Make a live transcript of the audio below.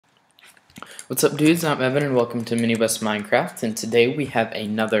What's up, dudes? I'm Evan and welcome to Minibus Minecraft, and today we have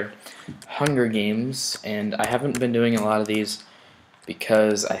another Hunger Games, and I haven't been doing a lot of these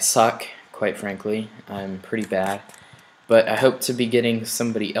because I suck, quite frankly. I'm pretty bad, but I hope to be getting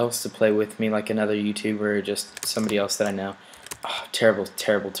somebody else to play with me, like another YouTuber or just somebody else that I know. Oh, terrible,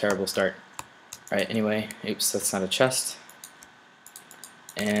 terrible, terrible start. Alright, anyway, oops, that's not a chest.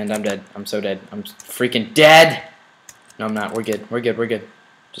 And I'm dead. I'm so dead. I'm freaking dead! No, I'm not. We're good. We're good. We're good.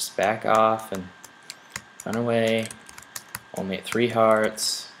 Just back off and run away. Only at 3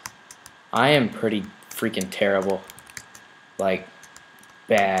 hearts. I am pretty freaking terrible. Like,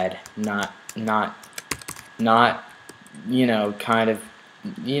 bad. Not, you know, kind of,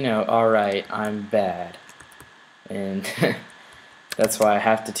 you know, alright, I'm bad. And that's why I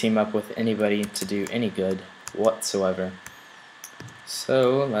have to team up with anybody to do any good whatsoever.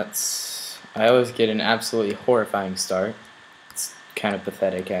 So, I always get an absolutely horrifying start. It's kind of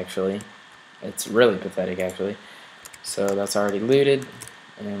pathetic, actually. It's really pathetic, actually. So that's already looted,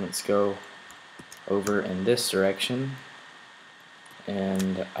 and let's go over in this direction.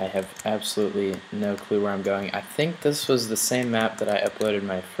 And I have absolutely no clue where I'm going. I think this was the same map that I uploaded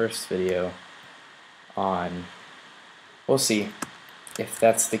my first video on. We'll see. If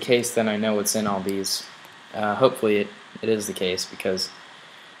that's the case, then I know what's in all these. Hopefully it is the case, because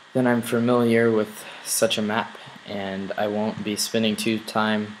then I'm familiar with such a map, and I won't be spending too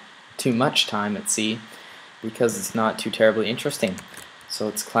much time at sea, because it's not too terribly interesting. So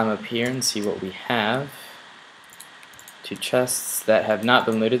let's climb up here and see what we have. 2 chests that have not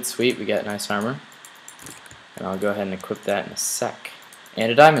been looted. Sweet, we got nice armor. And I'll go ahead and equip that in a sec.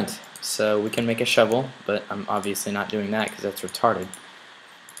 And a diamond. So we can make a shovel, but I'm obviously not doing that because that's retarded.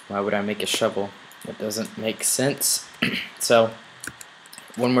 Why would I make a shovel? That doesn't make sense. So,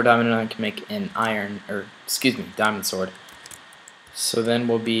 1 more diamond and I can make an diamond sword. So then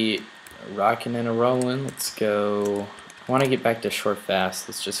we'll be rocking and a-rolling. Let's go. I want to get back to shore fast.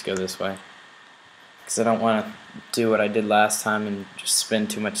 Let's just go this way, because I don't want to do what I did last time and just spend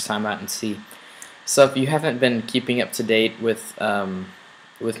too much time out in sea. So if you haven't been keeping up to date with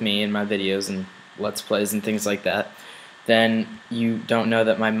me and my videos and Let's Plays and things like that, then you don't know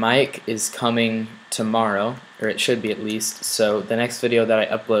that my mic is coming tomorrow, or it should be at least. So the next video that I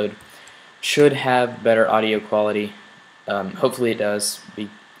upload should have better audio quality. Hopefully it does,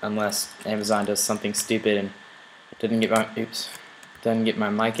 unless Amazon does something stupid and doesn't get my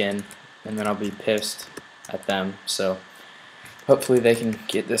mic in, and then I'll be pissed at them. So hopefully they can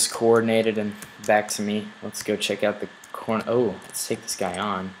get this coordinated and back to me. Let's go check out the corner. Oh, let's take this guy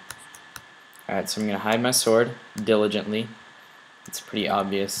on. Alright, so I'm going to hide my sword diligently. It's pretty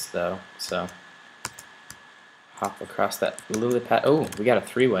obvious though, so hop across that lily pad. Oh, we got a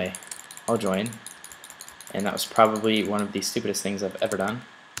 3-way. I'll join. And that was probably one of the stupidest things I've ever done.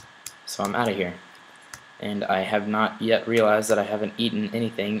 So I'm out of here. And I have not yet realized that I haven't eaten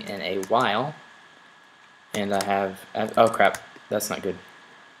anything in a while. And I have... oh crap, that's not good.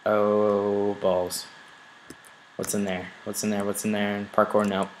 Oh, balls. What's in there? What's in there? What's in there? Parkour?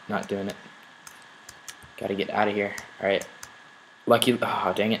 Nope, not doing it. Gotta get out of here. Alright. Lucky...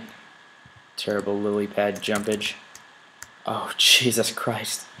 oh, dang it. Terrible lily pad jumpage. Oh, Jesus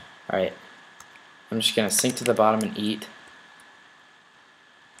Christ. Alright. I'm just gonna sink to the bottom and eat.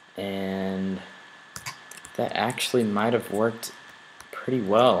 And that actually might have worked pretty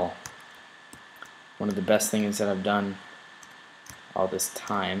well. One of the best things that I've done all this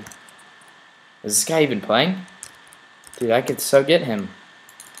time. Is this guy even playing? Dude, I could so get him.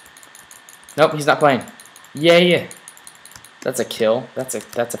 Nope, he's not playing. Yeah. That's a kill. That's a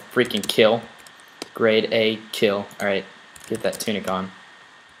freaking kill. Grade A kill. Alright, get that tunic on.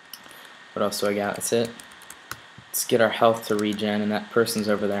 What else do I got? That's it. Let's get our health to regen, and that person's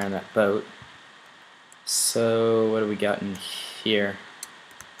over there in that boat. So, what do we got in here?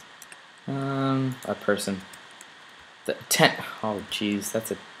 A person. The tent. Oh, jeez,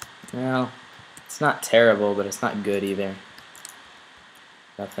 that's a... well, it's not terrible, but it's not good either.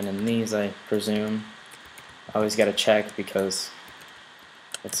 Nothing in these, I presume. Always gotta check, because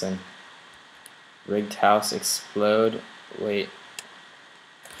what's in? Rigged house explode. Wait.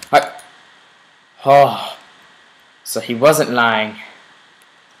 Oh, so he wasn't lying.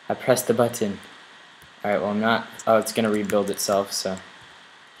 I pressed the button. Alright, well I'm not... oh, it's gonna rebuild itself, so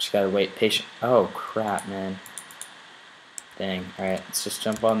just gotta wait patient. Oh crap, man. Dang. Alright, let's just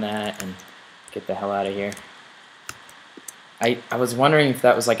jump on that and get the hell out of here. I was wondering if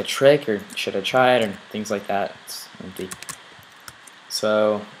that was like a trick, or should I try it, or things like that. It's empty.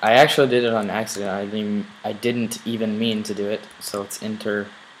 So I actually did it on accident. I didn't even mean to do it. So let's enter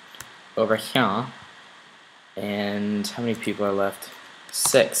over here. And how many people are left?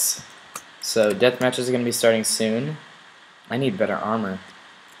 6. So death matches are going to be starting soon. I need better armor.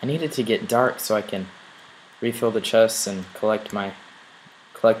 I need it to get dark so I can refill the chests and collect my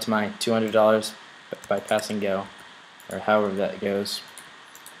 $200 by passing go, or however that goes.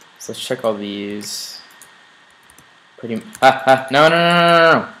 So let's check all these.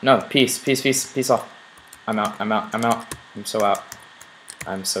 No, peace off. I'm out. I'm so out.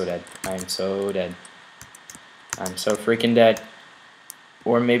 I'm so dead. I am so dead. I'm so freaking dead.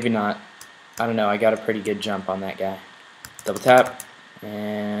 Or maybe not. I don't know. I got a pretty good jump on that guy. Double tap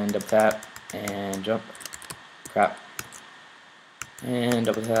and jump. Crap. And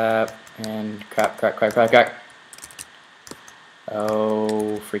double tap and crack.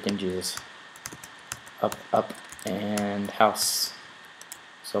 Oh, freaking Jesus. Up and house.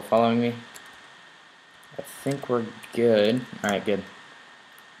 So following me? I think we're good. Alright, good.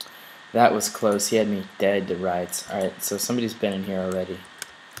 That was close. He had me dead to rights. Alright, so somebody's been in here already.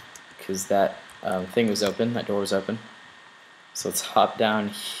 Because that thing was open. That door was open. So let's hop down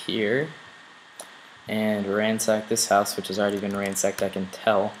here and ransack this house, which has already been ransacked, I can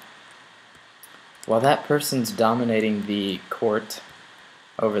tell. While that person's dominating the court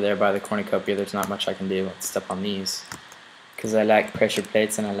over there by the cornucopia, there's not much I can do. Let's step on these. Because I like pressure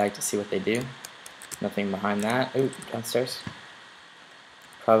plates and I like to see what they do. Nothing behind that. Ooh, downstairs.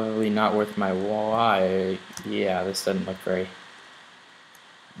 Probably not worth my while. Yeah, this doesn't look very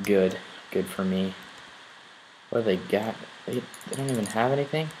good. Good for me. What do they got? They don't even have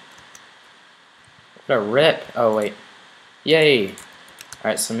anything? What a rip. Oh, wait. Yay!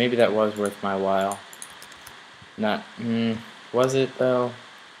 Alright, so maybe that was worth my while. Not, was it though?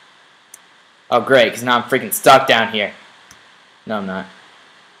 Oh, great, because now I'm freaking stuck down here. No, I'm not.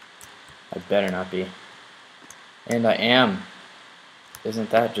 I better not be. And I am. Isn't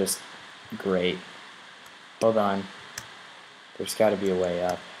that just great? Hold on. There's got to be a way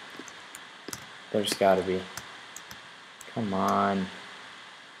up. There's got to be. Come on.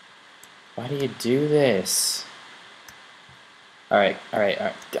 Why do you do this? Alright.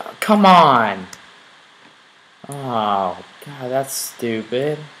 Come on! Oh, God, that's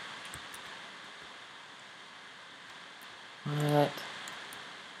stupid. What?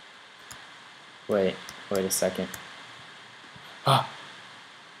 Wait a second. Ah!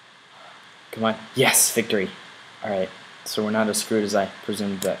 Come on. Yes, victory. Alright, so we're not as screwed as I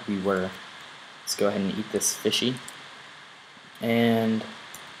presumed that we were. Let's go ahead and eat this fishy. And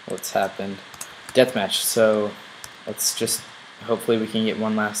what's happened? Deathmatch. So let's just hopefully we can get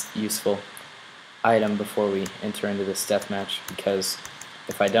one last useful item before we enter into this deathmatch, because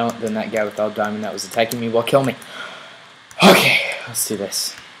if I don't, then that guy with all diamond that was attacking me will kill me. Okay, let's do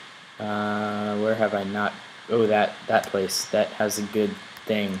this. Where have I not? Oh, that place. That has a good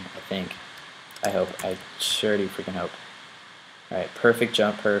thing, I think. I hope. I sure do freaking hope. Alright, perfect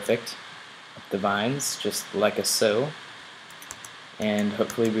jump, perfect. Up the vines, just like a so. And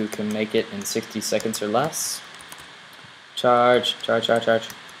hopefully we can make it in 60 seconds or less. Charge.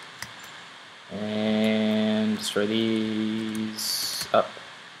 And destroy these. Up.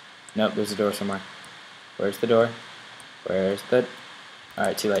 Nope, there's a door somewhere. Where's the door? Where's the...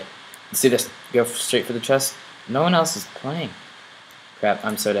 Alright, too late. Let's do this. Go straight for the chest. No one else is playing. Crap,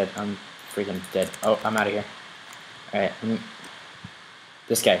 I'm so dead. I'm freaking dead. Oh, I'm out of here. Alright.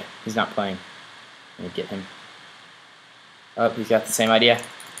 This guy, he's not playing. Let me get him. Oh, he's got the same idea.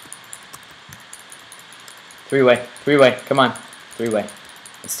 Three-way. Come on. Three-way.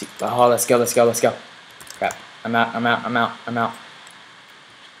 Oh, let's go. Crap. I'm out.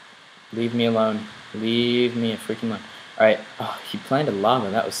 Leave me alone. Leave me a freaking alone. Alright. Oh, he planted lava.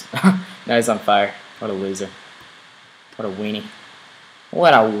 That was... Now he's on fire. What a loser. What a weenie.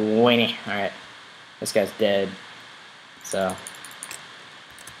 Alright. This guy's dead. So...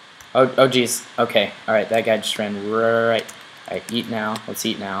 Oh, jeez. Okay. Alright, that guy just ran right... Alright, eat now. Let's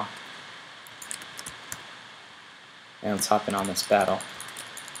eat now. And let's hop in on this battle.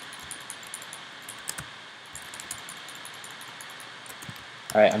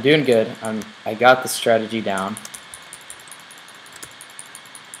 Alright, I'm doing good. I got the strategy down.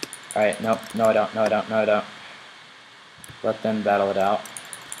 Alright, nope. No, I don't. Let them battle it out.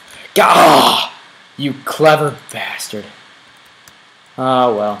 Gah! You clever bastard.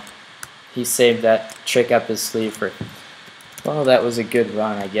 Oh, well. He saved that trick up his sleeve for... Well, that was a good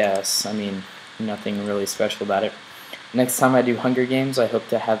run, I guess. I mean, nothing really special about it. Next time I do Hunger Games, I hope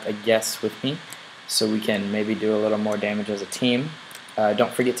to have a guest with me, so we can maybe do a little more damage as a team.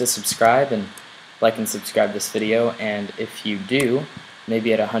 Don't forget to subscribe and like and subscribe this video, and if you do,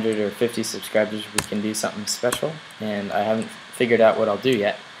 maybe at 100 or 50 subscribers we can do something special, and I haven't figured out what I'll do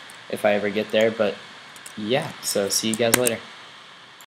yet if I ever get there, but yeah, so see you guys later.